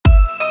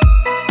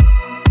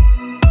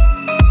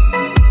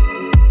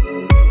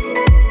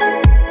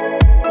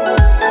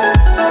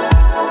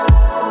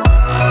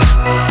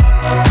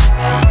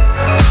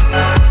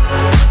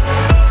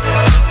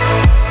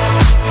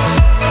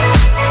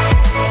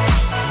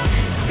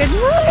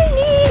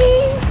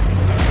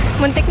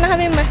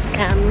kami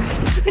ma-scam.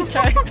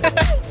 Char.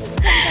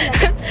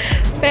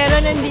 Pero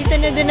nandito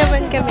na din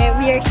naman kami.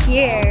 We are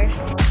here.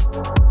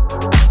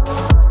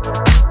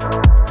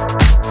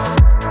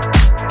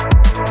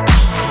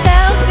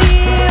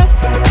 Selfie!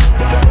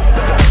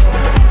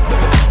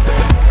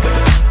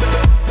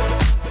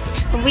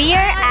 We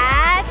are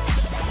at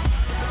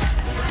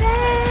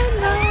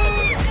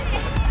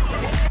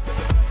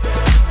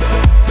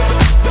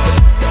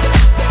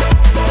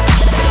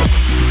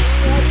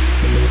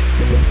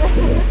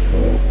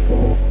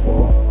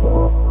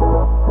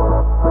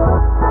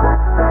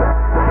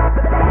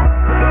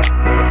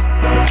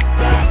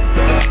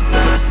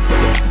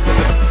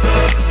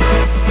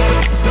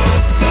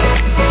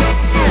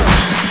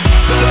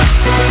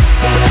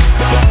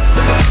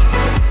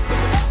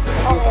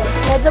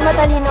medyo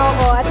matalino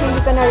ako at hindi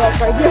ko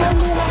na-record yung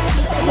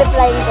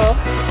zipline ko.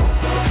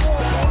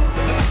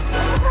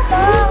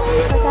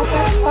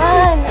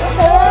 Fun!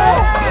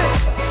 Okay!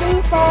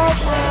 Free fall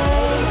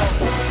time!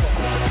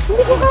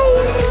 Hindi ko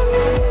kaya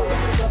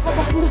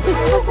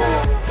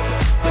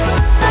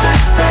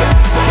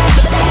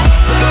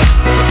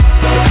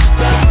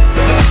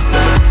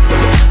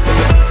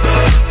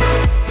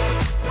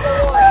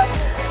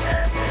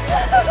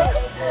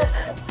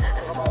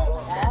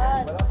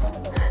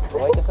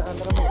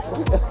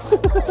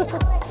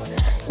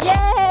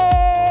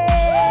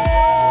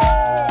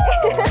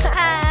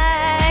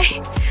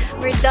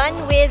we're done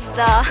with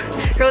the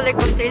roller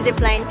coaster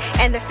zipline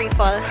and the free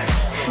fall.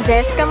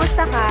 Jess,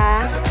 kamusta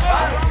ka?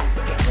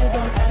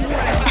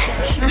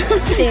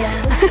 Still.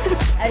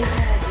 I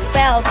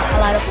felt a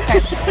lot of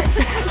pressure.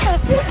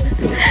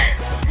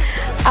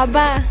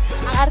 Aba,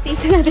 ang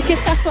artista na rin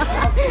kasama.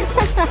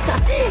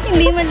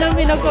 Hindi man lang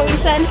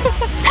pinagpawisan.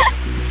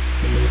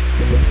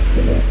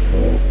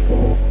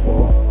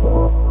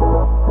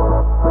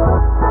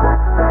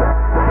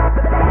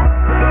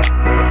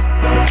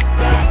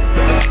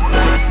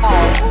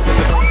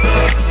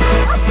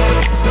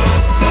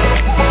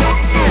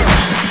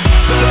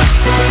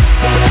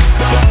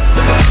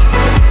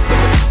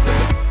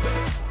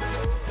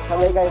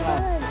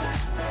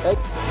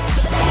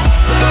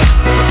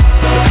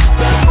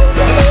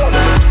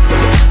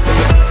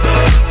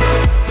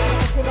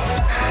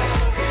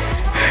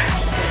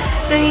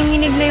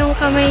 Nanginginig na yung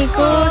kamay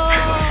ko.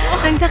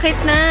 Ang sakit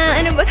na.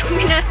 Ano ba itong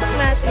pinasok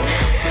natin?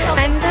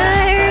 I'm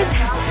tired.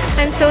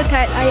 I'm so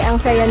tired. Ay, ang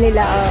saya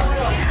nila.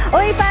 Oh.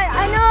 Uy,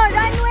 ano?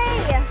 Runway!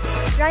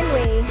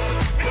 Runway.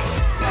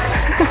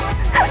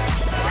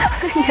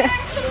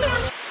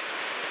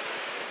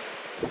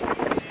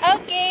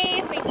 Okay,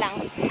 wait lang.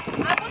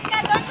 Abot ka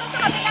doon sa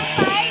kabilang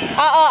side?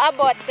 Oo,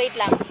 abot. Wait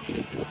lang.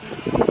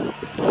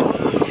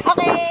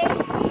 Okay.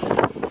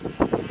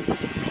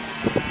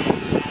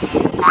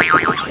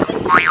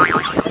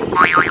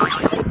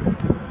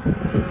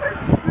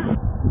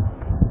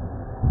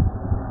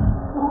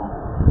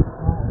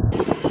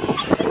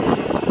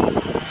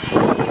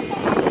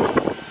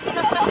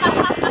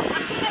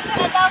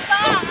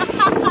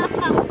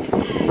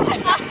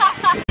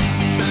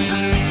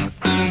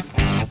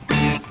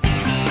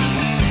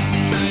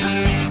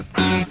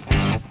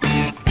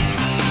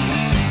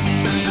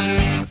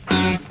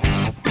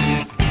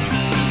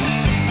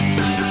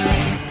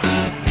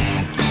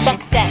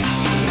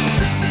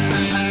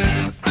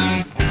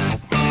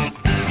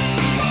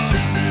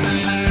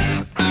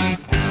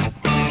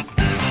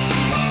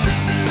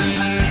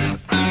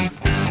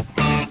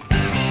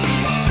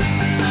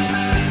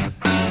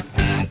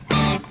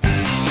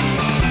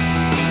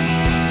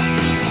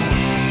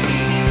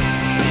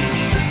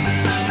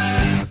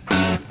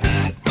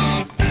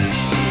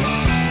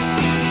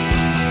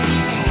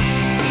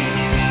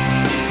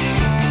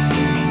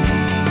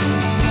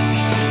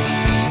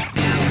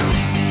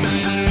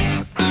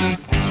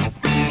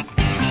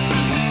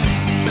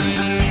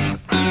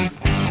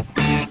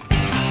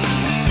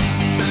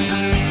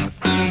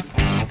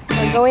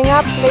 Going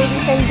up,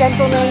 ladies and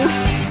gentlemen.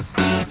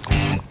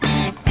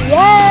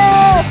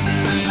 Yes!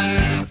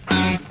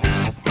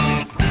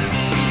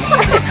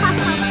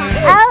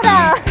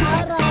 Aura!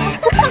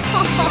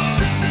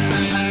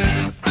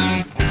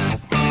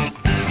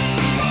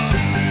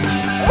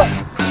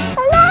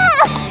 Hala!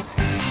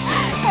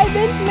 I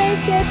didn't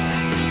make it.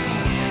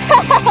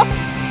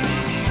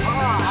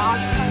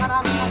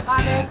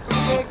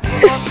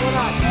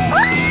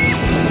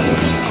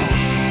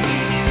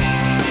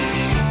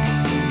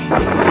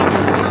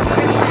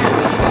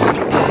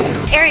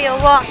 Aerial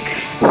walk.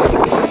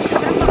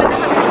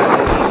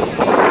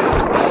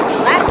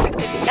 Last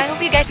activity. I hope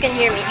you guys can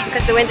hear me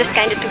because the wind is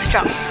kind of too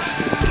strong.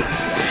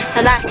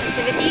 The last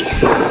activity.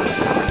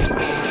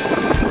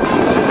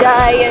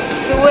 Giant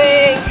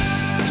swing.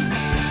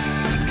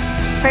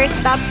 First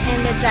stop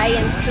in the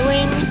giant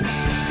swing.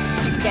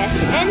 Jess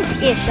and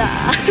Isha.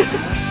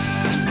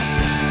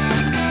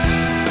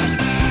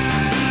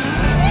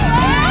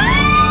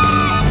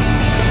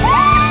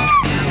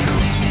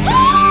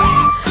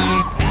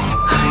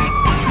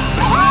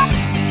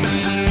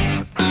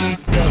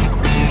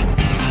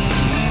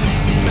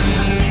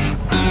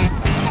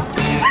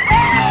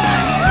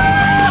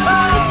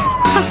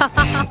 Ha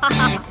ha ha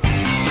ha!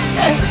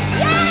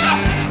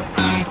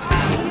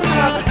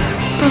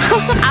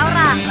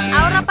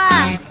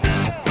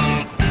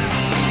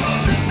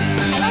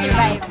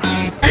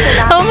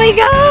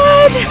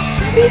 God!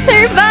 We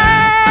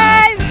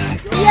survived!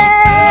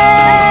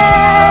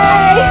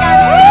 Yay!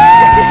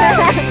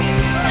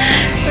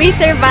 We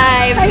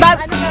survived!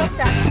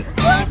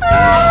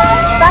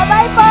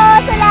 Bye-bye po!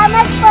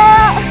 Salamat po!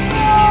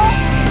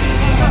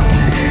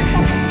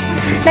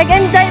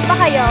 Nag-enjoy ba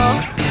kayo?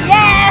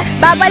 Yes!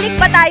 Babalik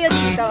pa tayo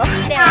dito.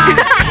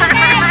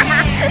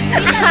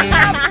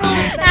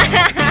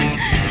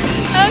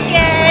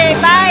 Okay,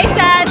 bye,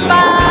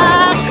 Sandbar!